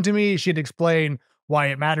the term to me. She had explained why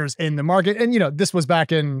it matters in the market. And, this was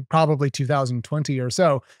back in probably 2020 or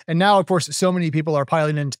so. And now, of course, so many people are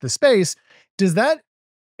piling into the space. Does that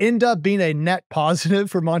end up being a net positive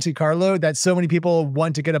for Monte Carlo that so many people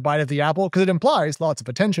want to get a bite of the apple? Because it implies lots of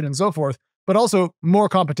attention and so forth, but also more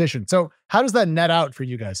competition. So how does that net out for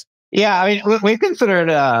you guys? Yeah, I mean, we consider it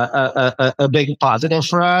a big positive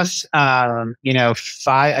for us. I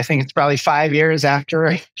think it's probably 5 years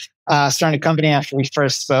after starting a company after we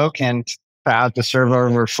first spoke, and proud to serve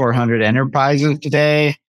over 400 enterprises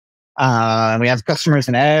today. We have customers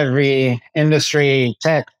in every industry: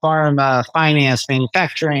 tech, pharma, finance,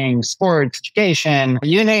 manufacturing, sports, education,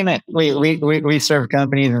 you name it. We serve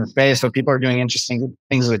companies in space, so people are doing interesting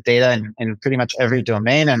things with data in pretty much every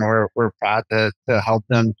domain, and we're proud to help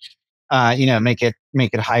them make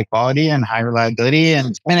it high quality and high reliability.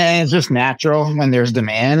 And it's just natural when there's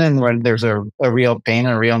demand and when there's a real pain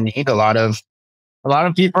and a real need. A lot of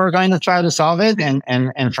people are going to try to solve it.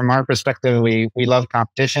 And from our perspective, we love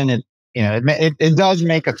competition. It does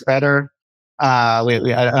make us better. I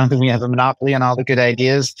don't think we have a monopoly on all the good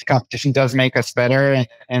ideas. Competition does make us better.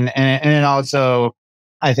 And it also,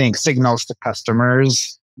 I think, signals to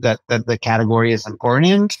customers that the category is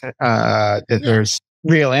important, that there's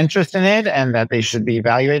real interest in it and that they should be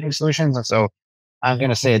evaluating solutions. And so I'm going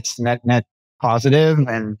to say it's net positive.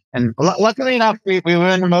 And luckily enough, we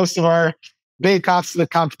win most of our big costs of the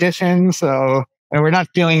competition. So, and we're not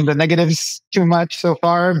feeling the negatives too much so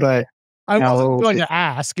far, but I was going to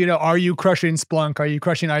ask, are you crushing Splunk? Are you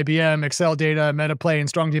crushing IBM, Excel Data, MetaPlane,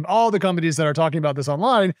 Strong Team, all the companies that are talking about this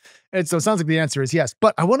online? And so it sounds like the answer is yes.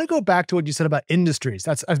 But I want to go back to what you said about industries.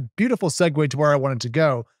 That's a beautiful segue to where I wanted to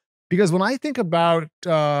go. Because when I think about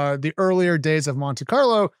the earlier days of Monte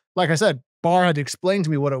Carlo, like I said, Bar had explained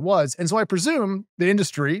to me what it was. And so I presume the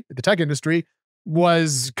industry, the tech industry,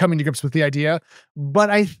 was coming to grips with the idea. But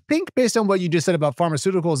I think based on what you just said about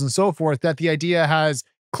pharmaceuticals and so forth, that the idea has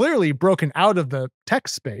clearly broken out of the tech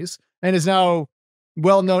space and is now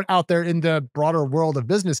well known out there in the broader world of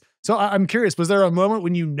business. So I'm curious, was there a moment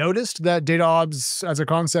when you noticed that data ops as a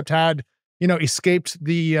concept had, escaped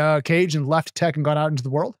the cage and left tech and gone out into the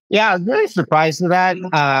world? Yeah, I was really surprised with that. In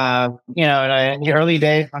the early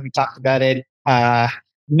days when we talked about it,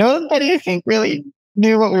 nobody, I think, really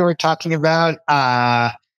knew what we were talking about.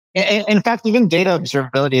 In fact, even data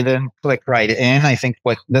observability didn't click right in. I think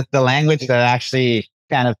what the language that actually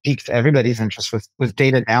kind of piqued everybody's interest was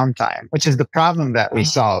data downtime, which is the problem that we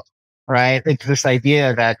solve, right? It's this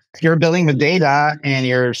idea that if you're building the data and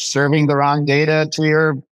you're serving the wrong data to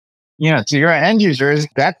your end users,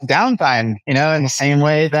 that's downtime, in the same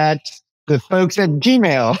way that the folks at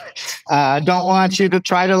Gmail don't want you to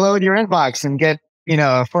try to load your inbox and get,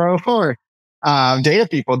 404. Data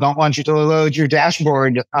people don't want you to load your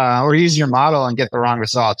dashboard or use your model and get the wrong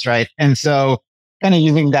results, right? And so kind of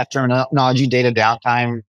using that terminology, data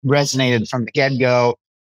downtime, resonated from the get-go.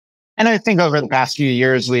 And I think over the past few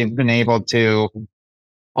years, we've been able to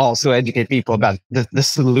also educate people about the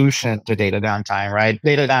solution to data downtime, right?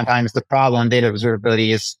 Data downtime is the problem. Data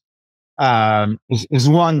observability is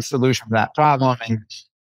one solution for that problem.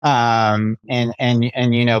 But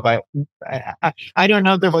I don't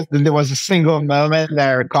know if there was a single moment that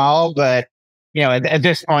I recall, but at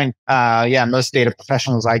this point, most data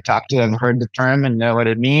professionals I talk to have heard the term and know what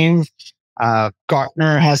it means.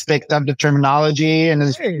 Gartner has picked up the terminology and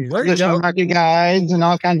is market guides and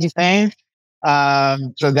all kinds of things.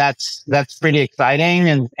 So that's pretty exciting,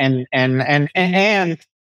 and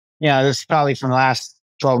this is probably from the last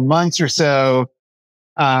 12 months or so.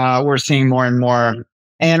 We're seeing more and more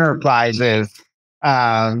enterprises,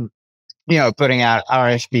 putting out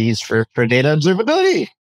RFPs for data observability.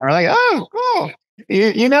 And we're like, oh, cool.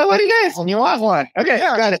 You know what it is and you want one. Okay,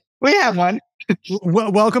 got it. We have one.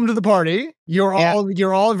 Welcome to the party. You're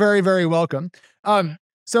all very, very welcome.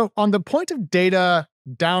 So on the point of data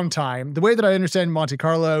downtime, the way that I understand Monte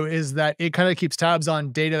Carlo is that it kind of keeps tabs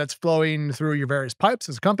on data that's flowing through your various pipes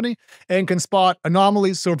as a company and can spot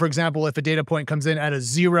anomalies. So for example, if a data point comes in at a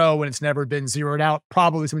 0 when it's never been zeroed out,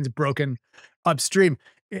 probably something's broken upstream.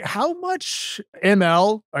 How much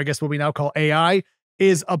ML, I guess what we now call AI,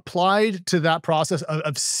 is applied to that process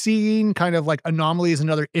of seeing kind of like anomalies and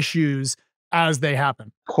other issues as they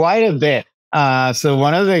happen? Quite a bit. So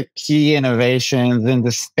one of the key innovations in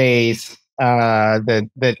the space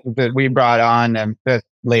that we brought on and that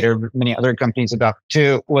later many other companies adopted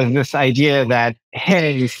too was this idea that,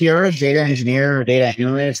 hey, if you're a data engineer or data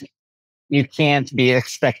analyst, you can't be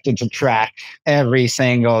expected to track every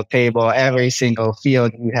single table, every single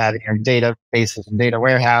field you have in your databases and data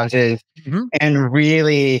warehouses, and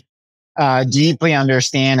really deeply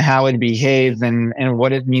understand how it behaves and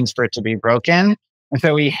what it means for it to be broken. And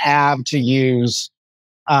so we have to use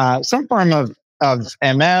some form of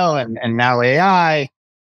ML and now AI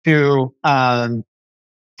to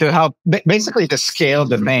help basically to scale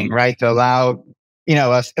the thing, right? To allow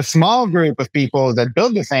a small group of people that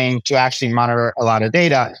build the thing to actually monitor a lot of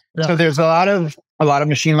data. Yeah. So there's a lot of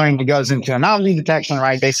machine learning that goes into anomaly detection,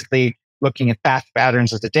 right? Basically looking at past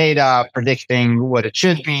patterns of the data, predicting what it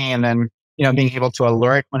should be, and then being able to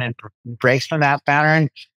alert when it breaks from that pattern.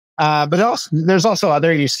 But there's also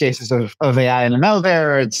other use cases of AI and ML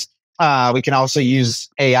there. We can also use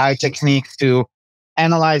AI techniques to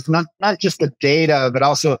analyze not just the data, but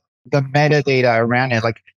also the metadata around it,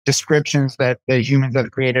 like descriptions that the humans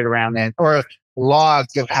have created around it, or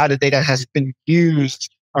logs of how the data has been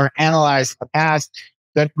used or analyzed in the past.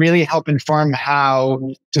 that really help inform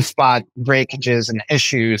how to spot breakages and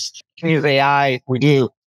issues. You can use AI, we do,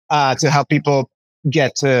 to help people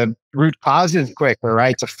get to root causes quicker,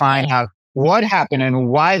 right? To find out what happened and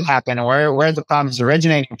why it happened and where the problems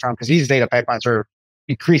originating from, because these data pipelines are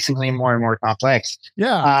increasingly more and more complex.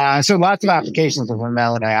 Yeah. So lots of applications of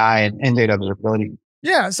ML and AI and data observability.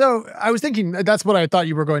 Yeah. So I was thinking that's what I thought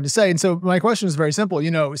you were going to say. And so my question is very simple.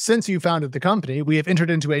 Since you founded the company, we have entered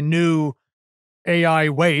into a new AI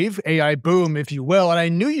wave, AI boom, if you will. And I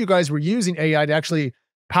knew you guys were using AI to actually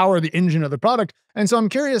power the engine of the product. And so I'm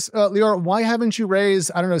curious, Lior, why haven't you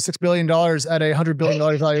raised, I don't know, $6 billion at a $100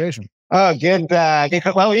 billion valuation? Oh, good.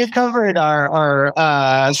 Well, we've covered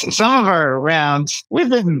some of our rounds. We've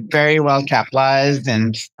been very well capitalized,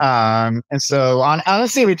 and so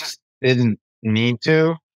honestly, we just didn't need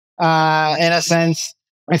to. In a sense,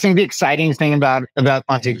 I think the exciting thing about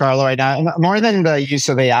Monte Carlo right now, more than the use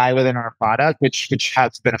of AI within our product, which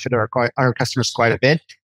has benefited our customers quite a bit,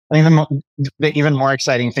 I think the even more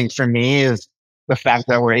exciting thing for me is the fact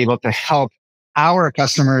that we're able to help our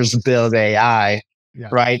customers build AI. Yeah.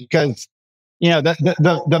 Right? Because,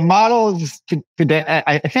 the models today,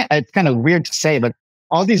 I think it's kind of weird to say, but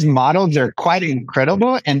all these models are quite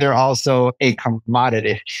incredible, and they're also a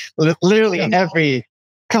commodity. Literally every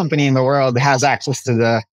company in the world has access to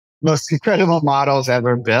the most incredible models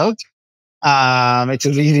ever built. It's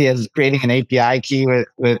as easy as creating an API key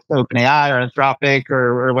with OpenAI or Anthropic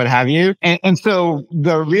or what have you. And so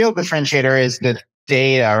the real differentiator is the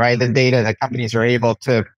data, right? The data that companies are able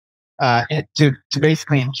to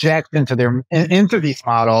basically inject into these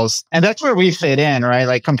models. And that's where we fit in, right?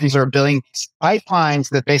 Like companies are building pipelines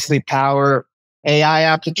that basically power AI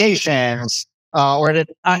applications, or to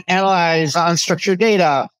analyze unstructured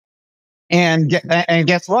data. And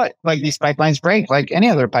guess what? Like these pipelines break like any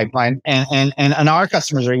other pipeline. And our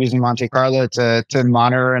customers are using Monte Carlo to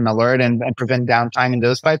monitor and alert and prevent downtime in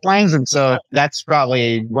those pipelines. And so that's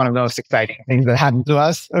probably one of the most exciting things that happened to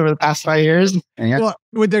us over the past 5 years. Well,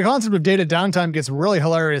 with the concept of data downtime gets really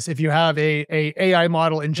hilarious if you have a AI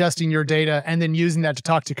model ingesting your data and then using that to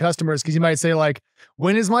talk to customers, because you might say like,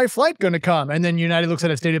 when is my flight going to come? And then United looks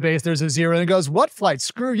at its database, there's a 0 and it goes, what flight?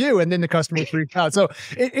 Screw you. And then the customer freaks out. So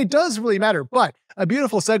it does really matter. But a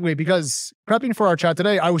beautiful segue, because prepping for our chat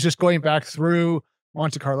today, I was just going back through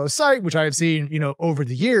Monte Carlo's site, which I have seen, over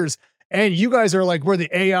the years. And you guys are like, we're the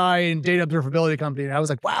AI and data observability company. And I was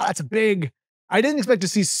like, wow, that's I didn't expect to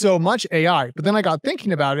see so much AI. But then I got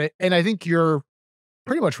thinking about it. And I think you're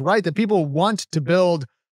pretty much right that people want to build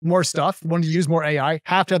more stuff, want to use more AI,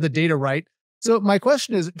 have to have the data right. So my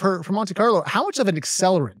question is, for Monte Carlo, how much of an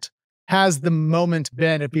accelerant has the moment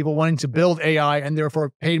been of people wanting to build AI and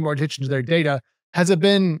therefore paying more attention to their data? Has it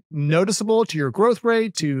been noticeable to your growth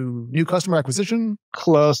rate, to new customer acquisition?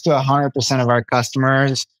 Close to 100% of our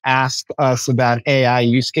customers ask us about AI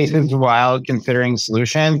use cases while considering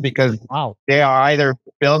solutions, because they are either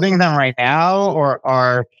building them right now or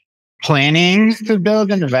are planning to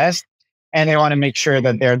build and invest, and they want to make sure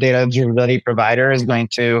that their data observability provider is going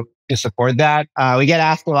to support that. We get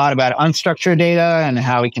asked a lot about unstructured data and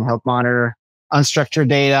how we can help monitor unstructured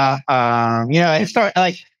data. It started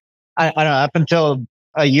like, I don't know, up until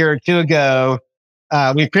a year or two ago,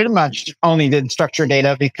 we pretty much only did structured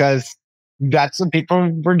data because that's what people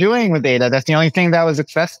were doing with data. That's the only thing that was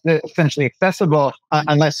essentially accessible,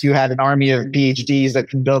 unless you had an army of PhDs that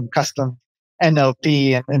can build custom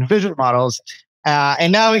NLP and vision models.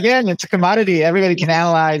 And now again, it's a commodity. Everybody can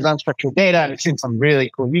analyze unstructured data, and we've seen some really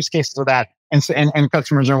cool use cases of that. And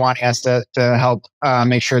customers are wanting us to help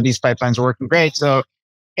make sure these pipelines are working great. So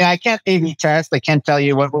I can't A/B test. I can't tell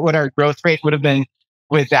you what our growth rate would have been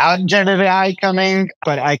without generative AI coming,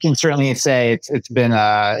 but I can certainly say it's been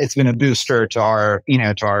a booster to our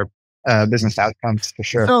business outcomes for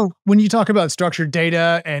sure. So when you talk about structured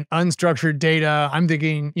data and unstructured data, I'm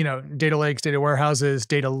thinking, data lakes, data warehouses,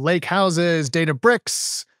 data lake houses,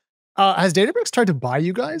 Databricks. Has Databricks tried to buy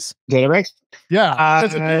you guys? Databricks? Yeah.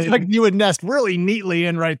 It's like you would nest really neatly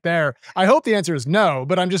in right there. I hope the answer is no,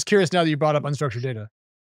 but I'm just curious now that you brought up unstructured data.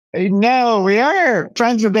 No, we are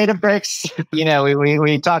friends with Databricks.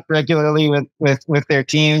 We talk regularly with their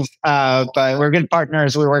teams, but we're good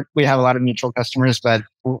partners. We have a lot of mutual customers, but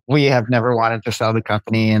we have never wanted to sell the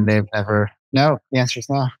company, and they've never. No, the answer is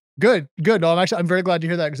no. Good. No, I'm very glad to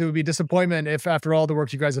hear that, because it would be a disappointment if after all the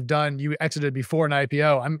work you guys have done, you exited before an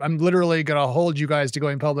IPO. I'm literally going to hold you guys to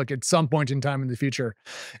going public at some point in time in the future.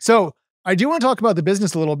 So I do want to talk about the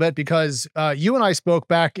business a little bit, because you and I spoke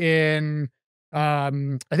back in, I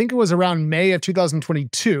think it was around May of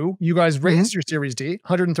 2022. You guys raised your Series D,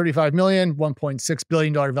 $135 million, $1.6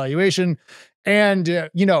 billion valuation. And,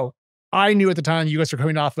 I knew at the time you guys were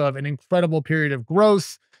coming off of an incredible period of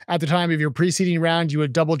growth. At the time of your preceding round, you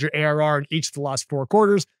had doubled your ARR in each of the last 4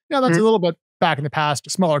 quarters. Now, that's a little bit back in the past, a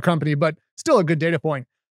smaller company, but still a good data point.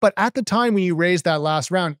 But at the time when you raised that last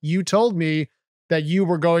round, you told me that you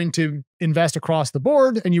were going to invest across the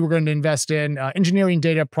board and you were going to invest in engineering,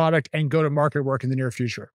 data, product, and go-to-market work in the near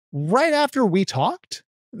future. Right after we talked,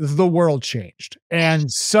 the world changed.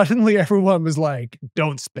 And suddenly everyone was like,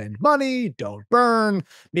 don't spend money, don't burn,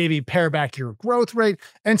 maybe pare back your growth rate.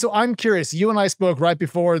 And so I'm curious, you and I spoke right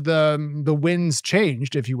before the winds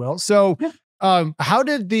changed, if you will. So how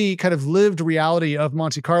did the kind of lived reality of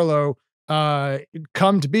Monte Carlo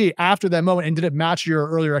come to be after that moment? And did it match your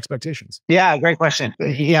earlier expectations? Yeah, great question.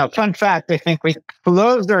 Fun fact, I think we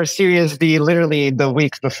closed our Series D literally the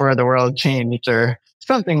week before the world changed or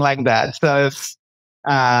something like that. So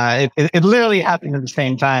it literally happened at the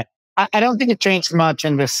same time. I don't think it changed much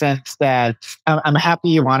in the sense that I'm happy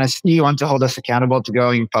you want to hold us accountable to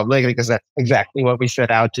going public, because that's exactly what we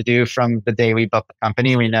set out to do from the day we built the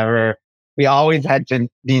company. We always had the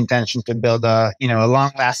intention to build a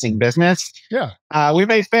long-lasting business. Yeah. We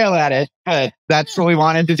may fail at it, but that's what we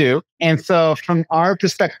wanted to do. And so from our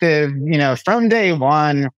perspective, from day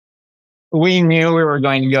one, we knew we were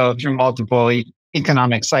going to go through multiple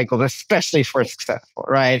economic cycles, especially if we're successful,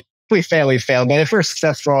 right? If we fail, we fail. But if we're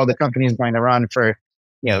successful, the company is going to run for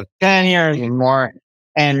 10 years and more.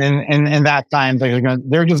 And in that time,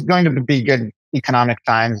 they're just going to be good economic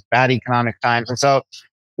times, bad economic times. And so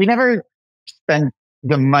we never spend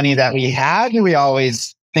the money that we had. We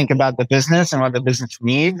always think about the business and what the business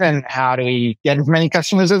needs and how do we get as many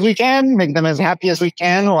customers as we can, make them as happy as we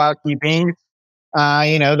can while keeping,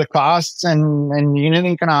 the costs and unit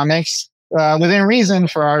economics within reason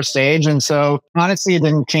for our stage. And so honestly, it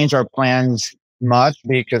didn't change our plans much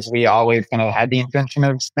because we always kind of had the intention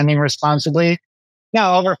of spending responsibly.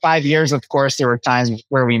 Now, over 5 years, of course, there were times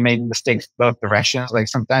where we made mistakes both directions. Like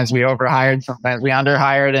sometimes we overhired, sometimes we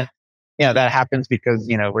underhired. And, that happens because,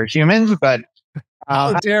 we're humans, but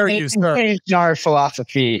how dare you, sir? Changed our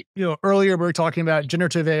philosophy. Earlier we were talking about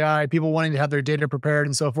generative AI, people wanting to have their data prepared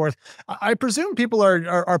and so forth. I presume people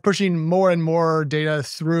are pushing more and more data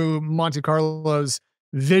through Monte Carlo's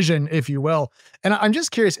vision, if you will. And I'm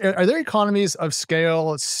just curious, are there economies of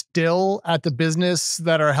scale still at the business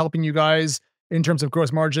that are helping you guys in terms of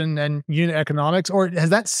gross margin and unit economics, or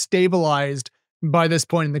has that stabilized by this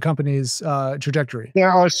point in the company's trajectory?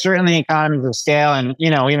 There are certainly economies of scale, and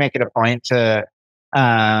we make it a point to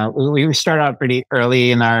we start out pretty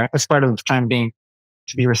early as part of trying to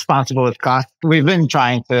be responsible with cost. We've been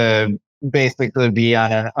trying to basically be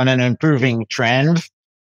on an improving trend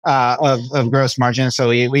of gross margin, so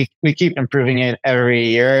we keep improving it every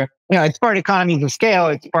year. It's part economies of scale.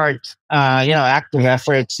 It's part active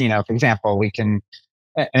efforts. For example, we can.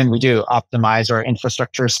 And we do optimize our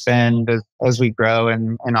infrastructure spend as we grow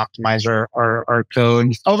and optimize our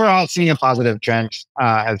code. Overall, seeing a positive trend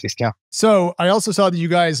as we scale. So I also saw that you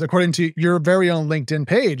guys, according to your very own LinkedIn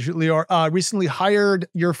page, Lior, recently hired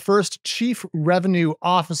your first chief revenue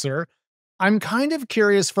officer. I'm kind of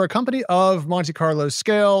curious, for a company of Monte Carlo's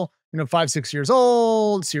scale, 5-6 years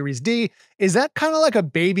old, Series D, is that kind of like a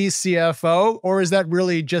baby CFO, or is that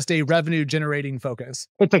really just a revenue generating focus?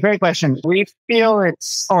 It's a great question. We feel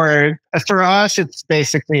for us, it's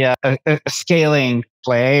basically a scaling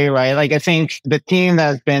play, right? Like I think the team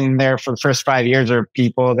that's been there for the first 5 years are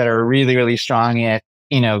people that are really, really strong at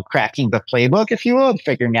cracking the playbook, if you will,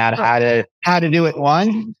 figuring out how to do it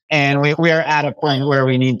one. And we are at a point where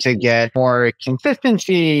we need to get more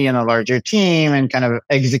consistency in a larger team and kind of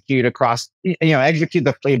execute the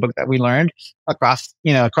playbook that we learned across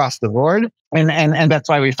the board. And that's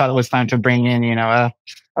why we thought it was time to bring in,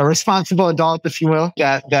 a responsible adult, if you will,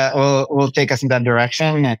 that will take us in that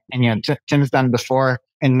direction. And Tim's done before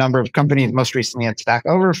in a number of companies, most recently at Stack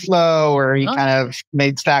Overflow, where he kind of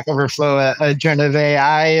made Stack Overflow a generative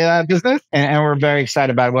AI business. And we're very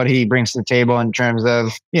excited about what he brings to the table in terms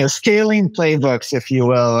of, scaling playbooks, if you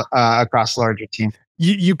will, across larger teams.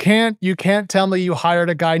 You can't tell me you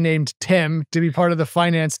hired a guy named Tim to be part of the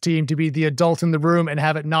finance team, to be the adult in the room and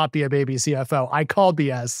have it not be a baby CFO. I call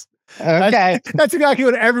BS. Okay. That's exactly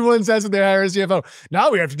what everyone says when they hire a CFO. Now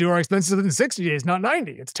we have to do our expenses within 60 days, not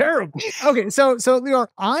 90. It's terrible. Okay, so Lior,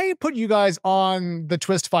 I put you guys on the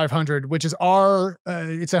Twist 500, which is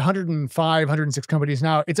it's 105, 106 companies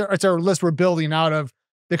now. It's our list we're building out of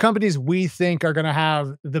the companies we think are going to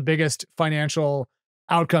have the biggest financial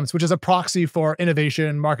outcomes, which is a proxy for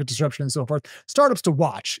innovation, market disruption, and so forth. Startups to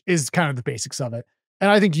watch is kind of the basics of it. And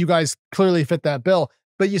I think you guys clearly fit that bill.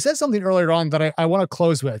 But you said something earlier on that I want to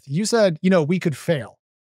close with. You said, we could fail.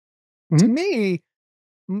 Mm-hmm. To me,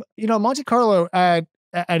 Monte Carlo at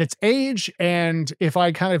its age, and if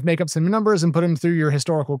I kind of make up some numbers and put them through your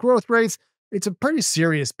historical growth rates, it's a pretty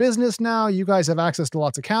serious business now. You guys have access to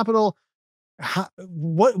lots of capital.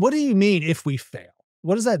 What do you mean if we fail?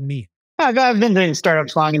 What does that mean? I've been doing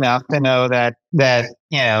startups long enough to know that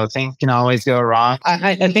things can always go wrong.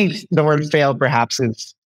 I think the word fail perhaps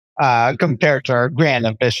is compared to our grand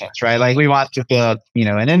ambitions, right? Like we want to build,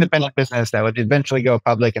 an independent business that would eventually go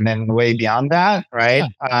public, and then way beyond that, right?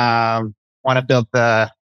 Yeah. Want to build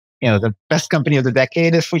the best company of the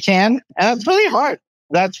decade if we can. And it's really hard.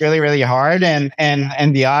 That's really, really hard. And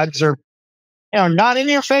the odds are, not in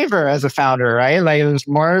your favor as a founder, right? Like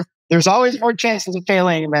there's always more chances of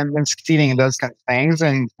failing than succeeding in those kinds of things.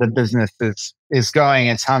 And the business is going,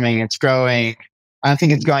 it's humming, it's growing. I don't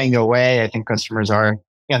think it's going away. I think customers are,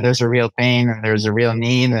 there's a real pain and there's a real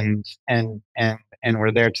need, and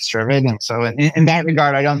we're there to serve it. And so in that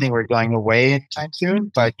regard, I don't think we're going away anytime soon,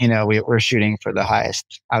 but we're shooting for the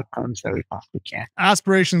highest outcomes that we possibly can.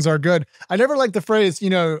 Aspirations are good. I never like the phrase,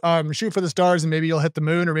 shoot for the stars and maybe you'll hit the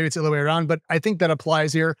moon, or maybe it's the other way around, but I think that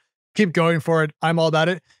applies here. Keep going for it. I'm all about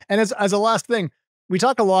it. And as a last thing, we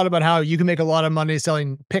talk a lot about how you can make a lot of money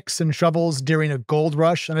selling picks and shovels during a gold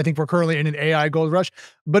rush. And I think we're currently in an AI gold rush.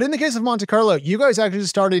 But in the case of Monte Carlo, you guys actually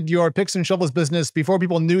started your picks and shovels business before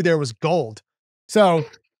people knew there was gold. So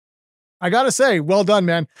I got to say, well done,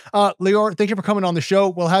 man. Lior, thank you for coming on the show.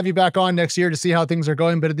 We'll have you back on next year to see how things are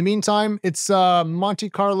going. But in the meantime, it's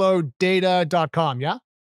montecarlodata.com, yeah?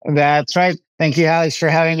 That's right. Thank you, Alex, for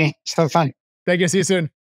having me. So fun. Thank you. See you soon.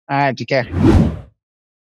 All right, take care.